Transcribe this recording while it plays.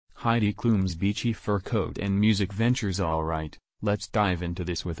Heidi Klum's beachy fur coat and music ventures. Alright, let's dive into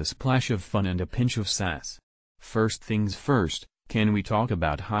this with a splash of fun and a pinch of sass. First things first, can we talk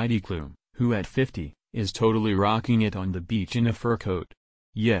about Heidi Klum, who at 50, is totally rocking it on the beach in a fur coat?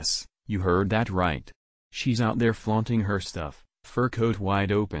 Yes, you heard that right. She's out there flaunting her stuff, fur coat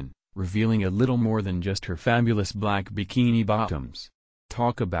wide open, revealing a little more than just her fabulous black bikini bottoms.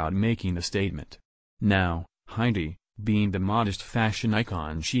 Talk about making a statement. Now, Heidi, being the modest fashion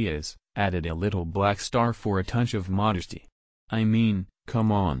icon she is, added a little black star for a touch of modesty. I mean,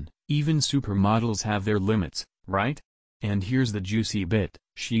 come on, even supermodels have their limits, right? And here's the juicy bit,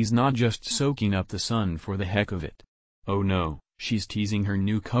 she's not just soaking up the sun for the heck of it. Oh no, she's teasing her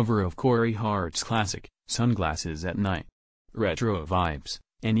new cover of Corey Hart's classic, Sunglasses at Night. Retro vibes,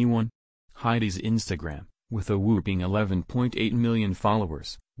 anyone? Heidi's Instagram, with a whooping 11.8 million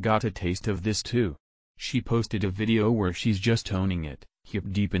followers, got a taste of this too. She posted a video where she's just owning it, hip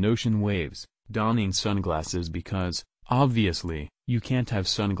deep in ocean waves, donning sunglasses because, obviously, you can't have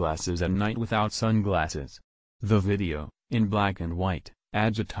sunglasses at night without sunglasses. The video, in black and white,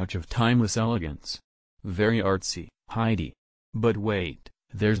 adds a touch of timeless elegance. Very artsy, Heidi. But wait,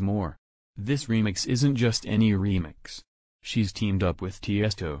 there's more. This remix isn't just any remix. She's teamed up with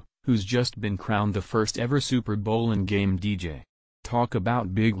Tiesto, who's just been crowned the first ever Super Bowl and game DJ. Talk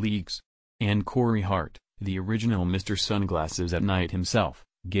about big leagues. And Corey Hart, the original Mr. Sunglasses at Night himself,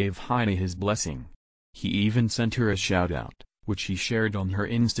 gave Heidi his blessing. He even sent her a shout-out, which she shared on her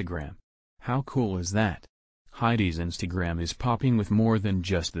Instagram. How cool is that? Heidi's Instagram is popping with more than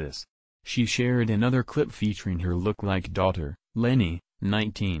just this. She shared another clip featuring her look-like daughter, Lenny,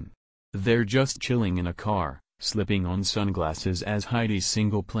 19. They're just chilling in a car, slipping on sunglasses as Heidi's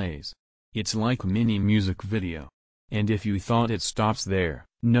single plays. It's like a mini music video. And if you thought it stops there,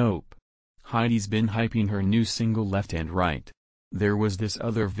 nope. Heidi's been hyping her new single left and right. There was this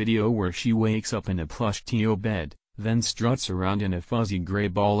other video where she wakes up in a plush teal bed, then struts around in a fuzzy gray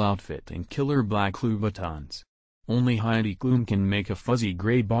ball outfit and killer black Louboutins. Only Heidi Klum can make a fuzzy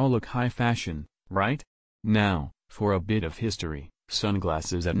gray ball look high fashion, right? Now, for a bit of history,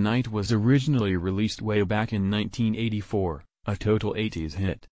 Sunglasses at Night was originally released way back in 1984, a total 80s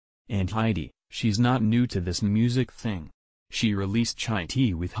hit. And Heidi, she's not new to this music thing. She released Chai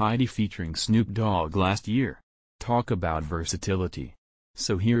Tea with Heidi featuring Snoop Dogg last year. Talk about versatility.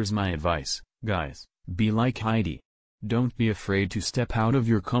 So here's my advice, guys, be like Heidi. Don't be afraid to step out of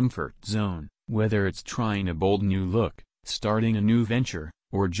your comfort zone, whether it's trying a bold new look, starting a new venture,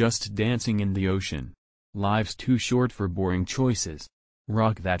 or just dancing in the ocean. Life's too short for boring choices.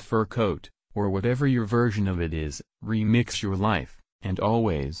 Rock that fur coat, or whatever your version of it is, remix your life, and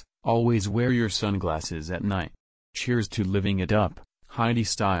always, always wear your sunglasses at night. Cheers to living it up, Heidi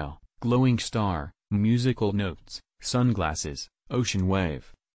style, glowing star, musical notes, sunglasses, ocean wave.